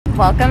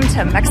welcome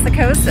to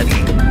Mexico City.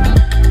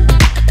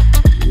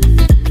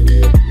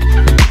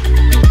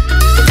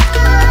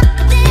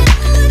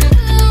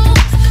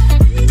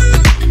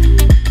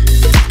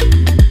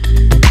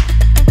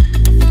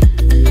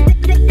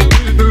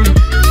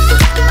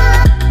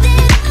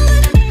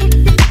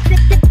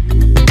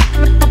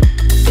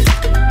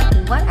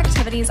 What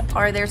activities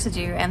are there to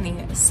do in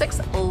the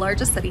sixth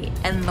largest city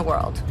in the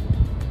world?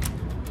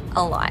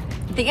 A lot.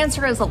 The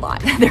answer is a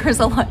lot. There is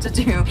a lot to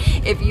do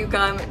if you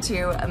come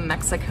to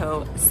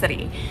Mexico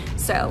City.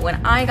 So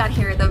when I got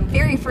here, the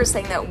very first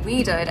thing that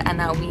we did and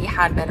that we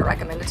had been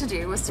recommended to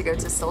do was to go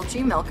to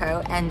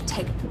Xochimilco and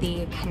take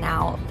the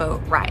canal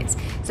boat rides.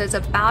 So it's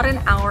about an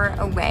hour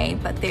away,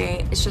 but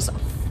it's just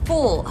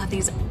full of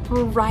these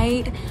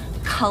bright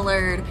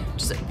colored,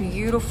 just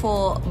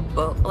beautiful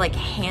boat, like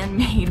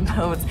handmade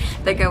boats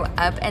that go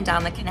up and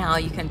down the canal.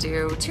 You can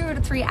do 2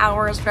 to 3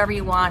 hours, whatever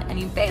you want, and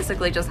you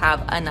basically just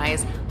have a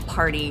nice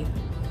party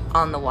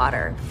on the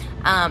water.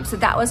 So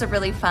that was a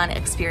really fun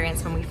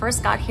experience when we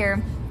first got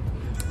here.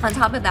 On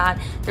top of that,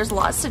 there's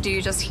lots to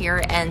do just here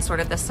in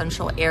sort of the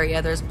central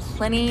area. There's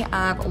plenty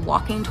of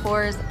walking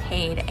tours,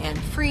 paid and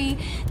free.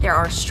 There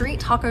are street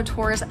taco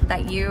tours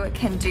that you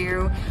can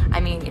do.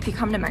 I mean, if you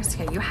come to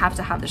Mexico, you have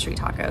to have the street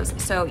tacos.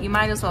 So you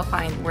might as well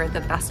find where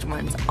the best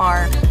ones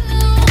are.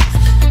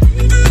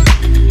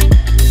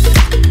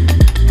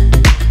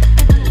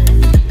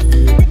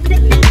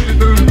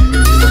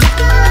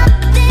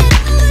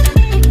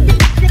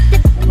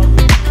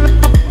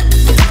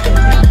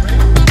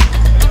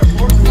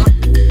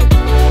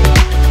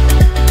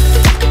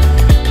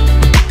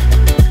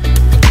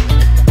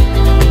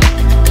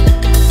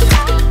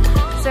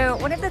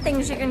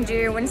 You can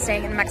do when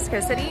staying in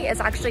Mexico City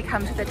is actually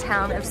come to the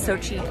town of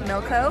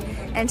Xochimilco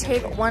and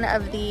take one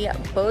of the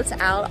boats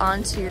out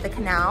onto the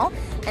canal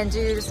and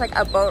do just like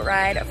a boat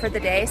ride for the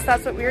day. So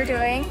that's what we were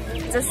doing.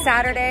 It's a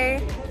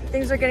Saturday.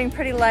 Things are getting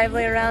pretty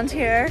lively around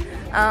here.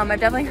 I've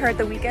definitely heard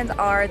the weekends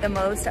are the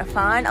most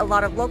fun. A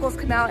lot of locals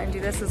come out and do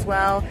this as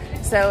well.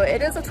 So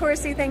it is a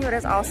touristy thing, but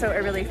it's also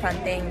a really fun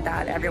thing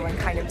that everyone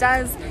kind of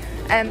does.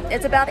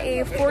 It's about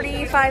a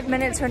 45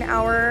 minute to an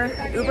hour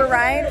Uber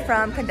ride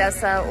from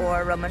Condesa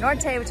or Roma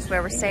Norte, which is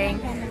where we're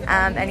staying.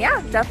 And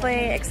yeah,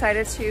 definitely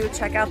excited to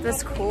check out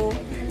this cool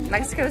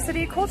Mexico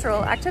City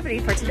cultural activity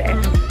for today.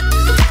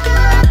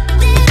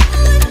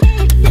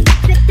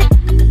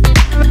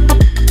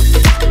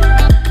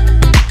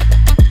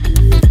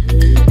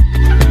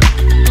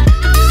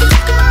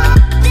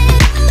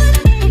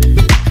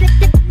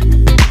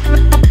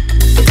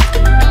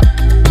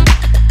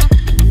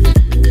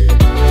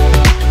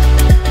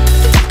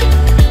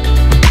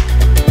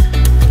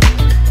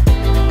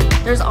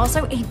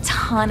 Also a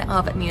ton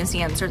of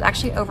museums. There's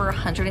actually over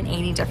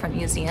 180 different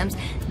museums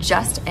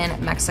just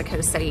in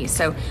Mexico City.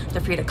 So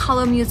the Frida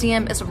Kahlo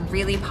Museum is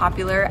really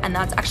popular, and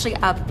that's actually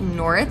up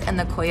north in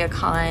the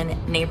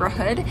Teotihuacán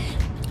neighborhood.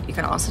 You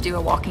can also do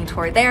a walking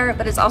tour there,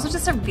 but it's also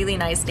just a really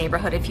nice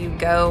neighborhood if you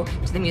go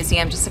to the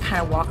museum just to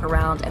kind of walk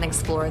around and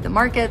explore the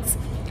markets.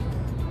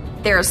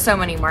 There are so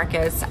many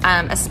markets,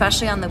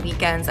 especially on the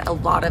weekends. A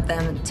lot of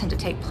them tend to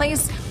take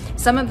place.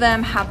 Some of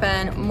them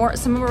happen more,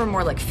 some of them are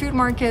more like food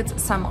markets,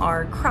 some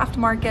are craft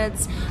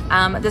markets.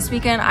 This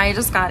weekend, I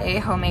just got a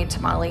homemade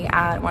tamale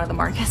at one of the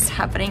markets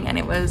happening, and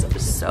it was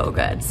so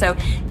good. So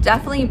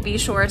definitely be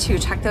sure to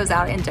check those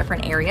out in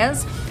different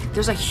areas.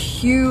 There's a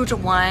huge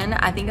one,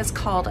 I think it's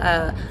called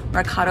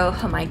Mercado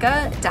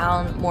Jamaica,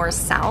 down more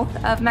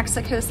south of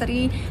Mexico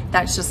City.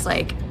 That's just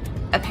like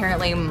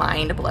apparently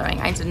mind-blowing.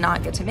 I did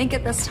not get to make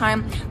it this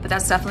time, but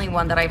that's definitely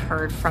one that I've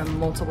heard from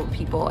multiple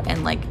people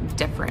in like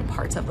different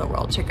parts of the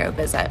world to go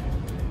visit.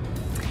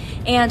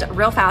 And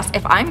real fast,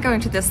 if I'm going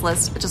to this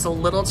list just a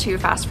little too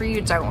fast for you,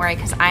 don't worry,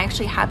 because I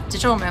actually have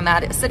digital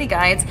nomad city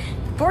guides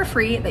for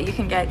free that you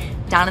can get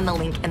down in the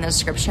link in the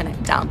description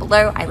down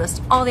below. I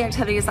list all the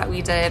activities that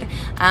we did,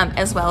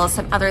 as well as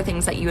some other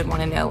things that you would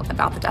want to know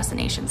about the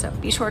destination. So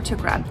be sure to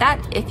grab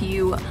that if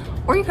you,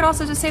 or you could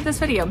also just save this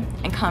video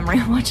and come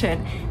rewatch it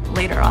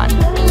later on.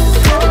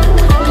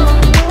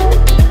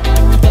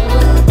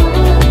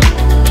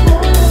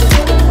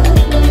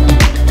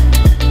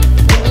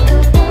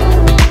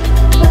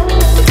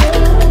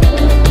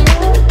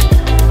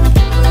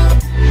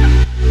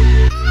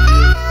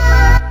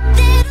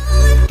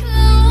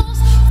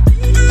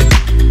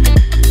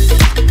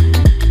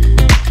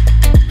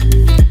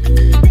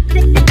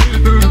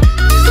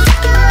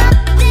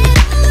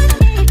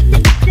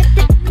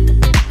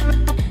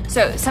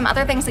 So some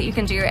other things that you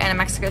can do in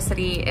Mexico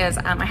City is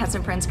I had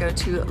some friends go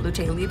to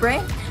Lucha Libre,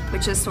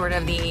 which is sort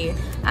of the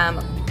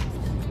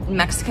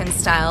Mexican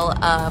style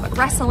of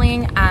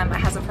wrestling. I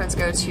had some friends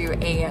go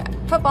to a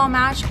football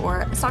match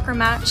or a soccer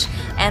match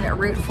and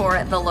root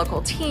for the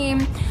local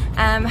team.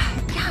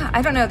 Yeah,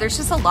 I don't know, there's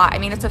just a lot. I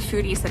mean, it's a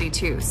foodie city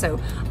too, so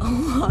a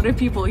lot of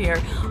people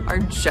here are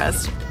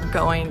just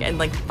going and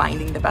like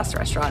finding the best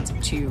restaurants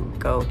to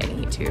go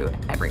and eat to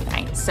every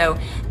night. So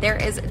there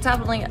is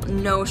definitely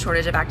no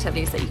shortage of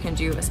activities that you can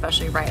do,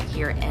 especially right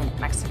here in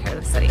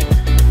Mexico City.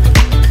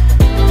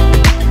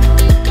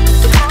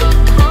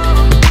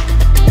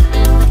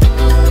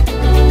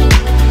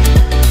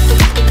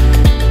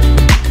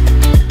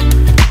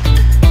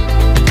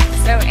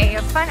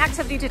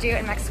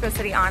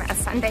 Mexico City on a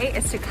Sunday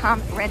is to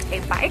come rent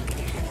a bike.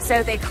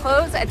 So they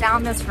close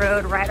down this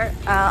road right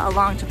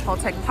along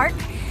Chapultepec Park,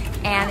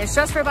 and it's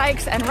just for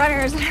bikes and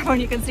runners.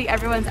 You can see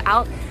everyone's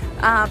out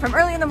from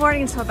early in the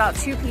morning until about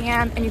 2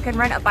 p.m. and you can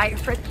rent a bike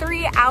for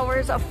 3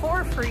 hours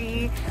for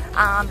free.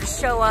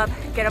 Just show up,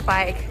 get a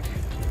bike,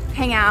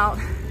 hang out,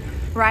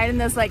 ride in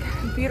this like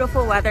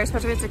beautiful weather,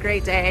 especially if it's a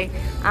great day.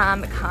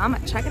 Come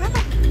check it out.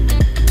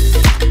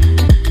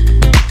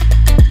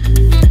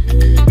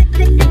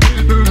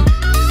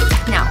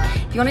 Now,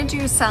 if you want to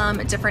do some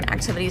different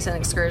activities and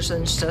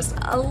excursions just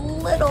a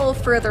little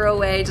further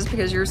away, just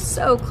because you're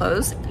so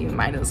close, you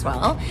might as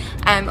well.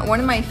 One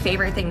of my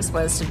favorite things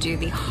was to do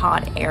the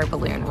hot air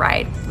balloon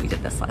ride. We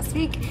did this last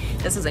week.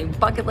 This is a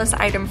bucket list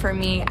item for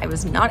me. I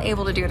was not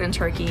able to do it in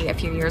Turkey a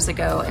few years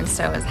ago, and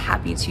so I was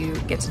happy to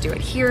get to do it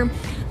here.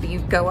 But you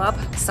go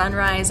up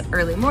sunrise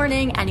early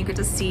morning and you get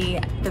to see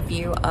the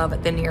view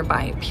of the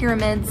nearby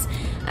pyramids.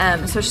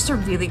 So it's just a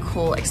really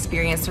cool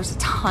experience. There's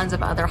tons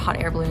of other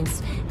hot air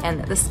balloons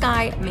and the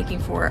sky, making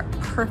for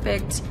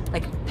perfect,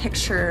 like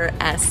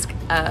picture-esque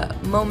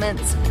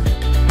moments.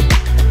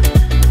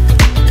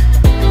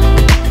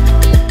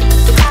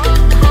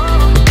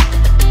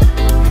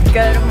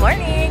 Good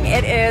morning.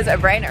 It is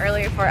bright and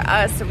early for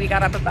us. We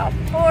got up about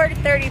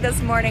 4:30 this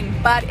morning,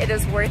 but it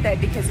is worth it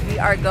because we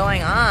are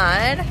going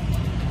on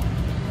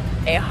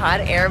a hot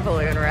air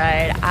balloon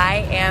ride.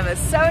 I am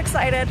so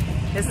excited.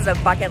 This is a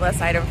bucket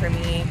list item for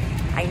me.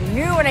 I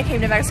knew when I came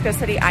to Mexico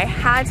City I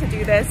had to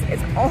do this.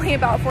 It's only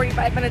about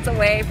 45 minutes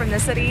away from the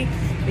city.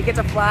 We get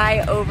to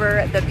fly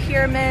over the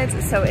pyramids,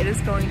 so it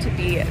is going to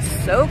be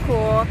so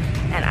cool,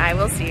 and I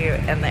will see you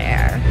in the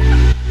air.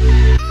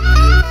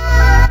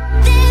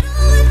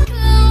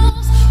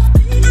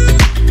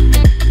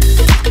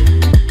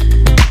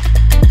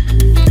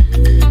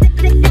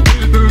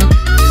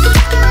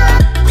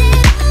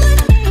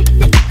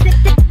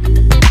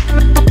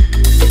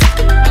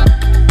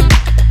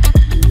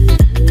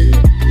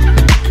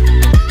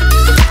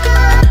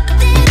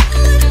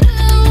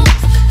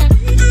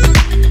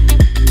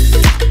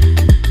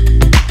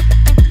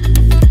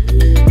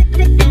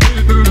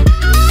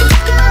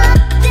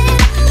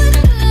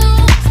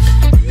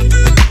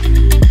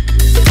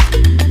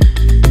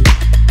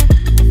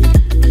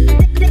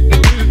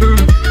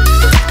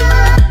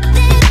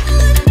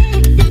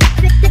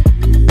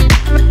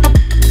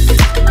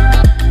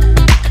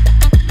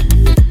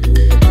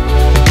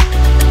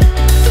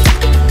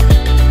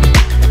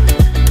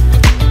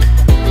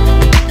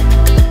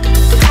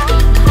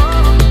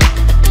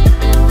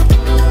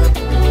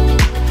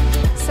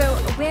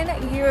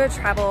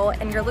 Travel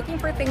and you're looking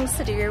for things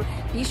to do,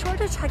 be sure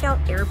to check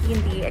out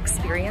Airbnb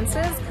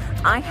experiences.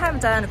 I have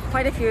done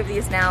quite a few of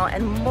these now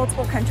in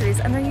multiple countries,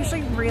 and they're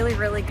usually really,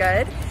 really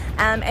good.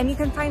 And you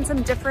can find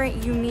some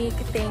different unique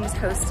things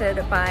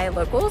hosted by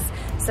locals.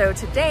 So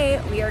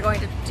today we are going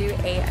to do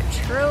a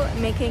churro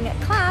making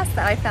class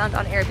that I found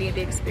on Airbnb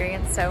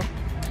experience. So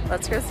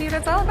let's go see what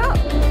it's all about.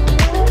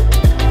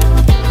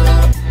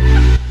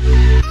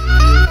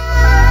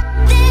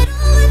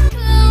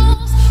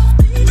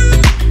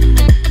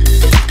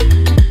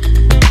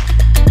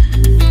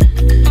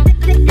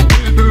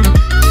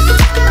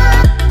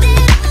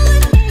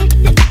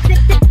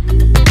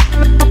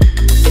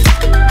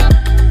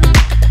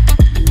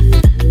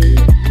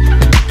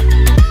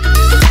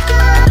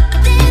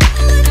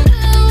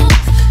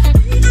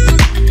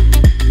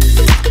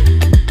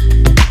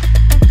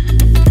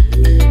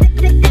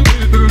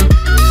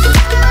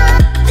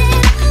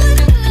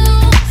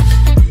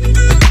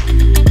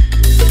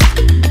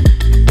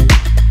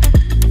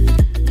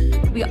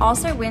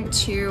 Also went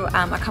to,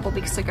 a couple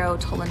weeks ago,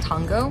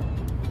 Tolantongo.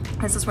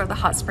 This is where the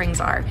hot springs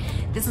are.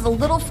 This is a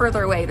little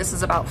further away. This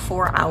is about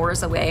 4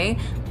 hours away,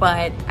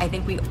 but I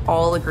think we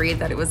all agreed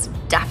that it was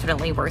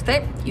definitely worth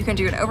it. You can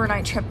do an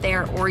overnight trip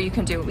there, or you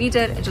can do what we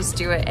did and just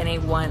do it in a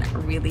one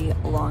really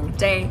long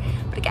day.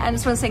 But again,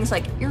 it's one of those things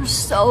like, you're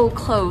so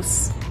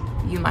close,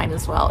 you might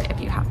as well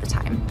if you have the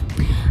time.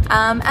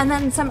 And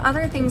then some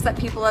other things that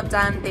people have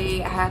done, they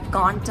have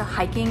gone to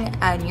hiking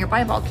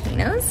nearby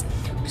volcanoes.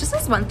 Just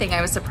as one thing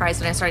I was surprised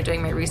when I started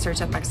doing my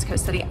research of Mexico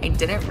City, I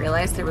didn't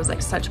realize there was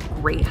like such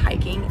great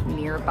hiking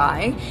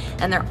nearby,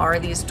 and there are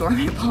these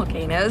dormant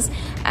volcanoes.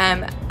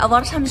 A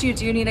lot of times you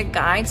do need a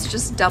guide, so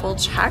just double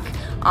check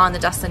on the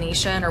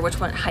destination or which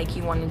one hike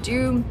you want to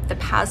do. The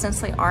paths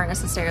necessarily aren't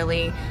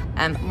necessarily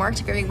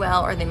marked very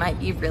well, or they might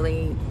be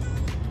really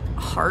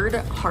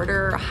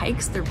harder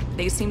hikes.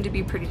 They seem to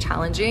be pretty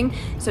challenging.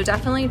 So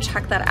definitely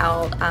check that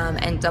out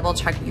and double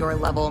check your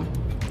level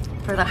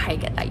for the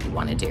hike that you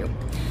want to do.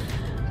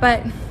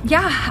 But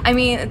yeah, I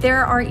mean,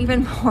 there are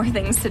even more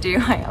things to do.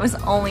 I was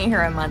only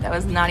here a month. I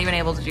was not even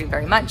able to do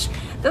very much.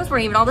 Those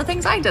weren't even all the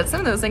things I did. Some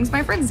of those things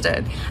my friends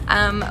did.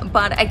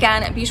 But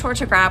again, be sure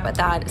to grab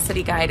that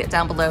city guide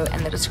down below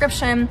in the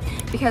description,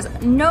 because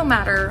no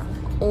matter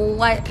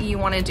what you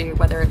want to do,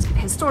 whether it's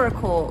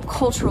historical,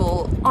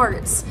 cultural,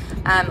 arts,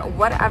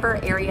 whatever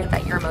area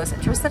that you're most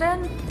interested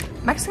in,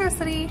 Mexico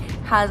City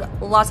has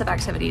lots of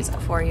activities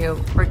for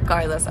you,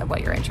 regardless of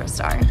what your interests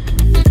are.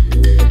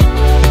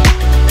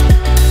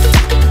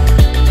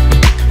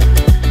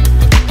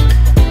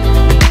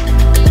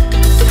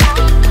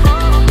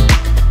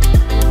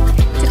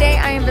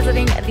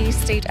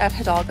 state of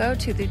Hidalgo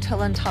to the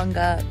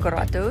Tolantongo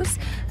Grottos.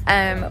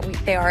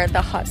 They are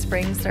the hot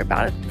springs. They're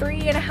about a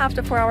 3.5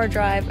 to 4 hour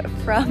drive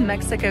from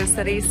Mexico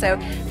City, so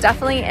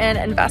definitely an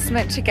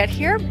investment to get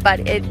here,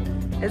 but it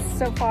is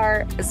so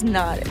far is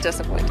not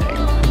disappointing.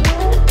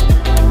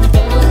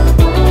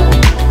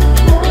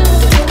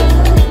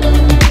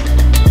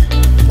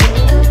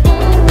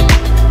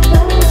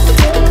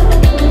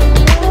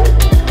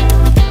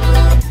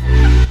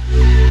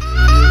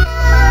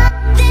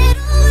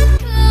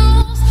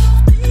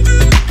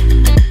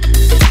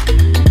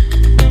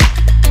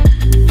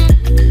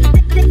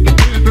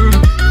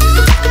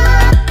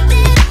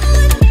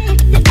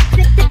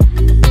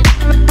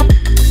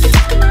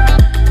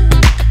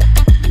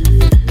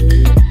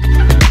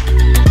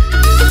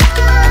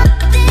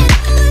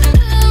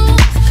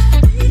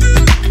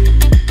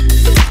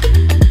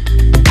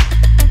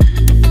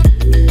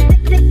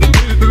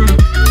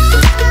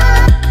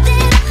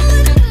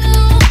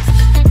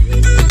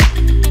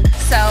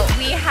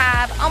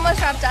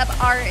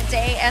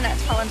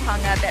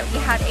 That we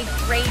had a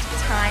great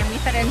time. We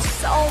fit in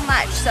so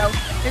much, so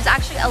there's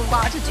actually a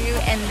lot to do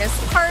in this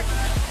park.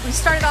 We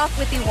started off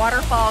with the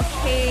waterfall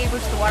cave,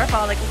 which is the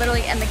waterfall like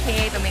literally in the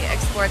cave, and we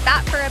explored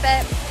that for a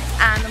bit.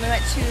 Then we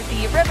went to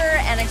the river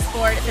and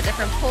explored the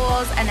different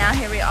pools, and now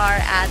here we are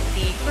at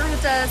the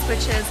grutas,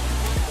 which is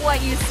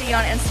what you see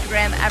on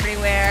Instagram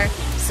everywhere.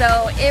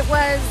 So it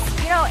was,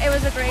 you know, it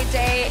was a great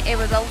day. It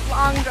was a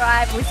long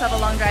drive. We still have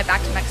a long drive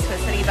back to Mexico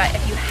City, but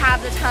if you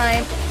have the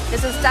time,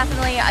 this is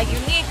definitely a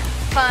unique,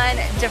 fun,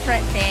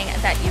 different thing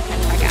that you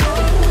can check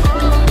out.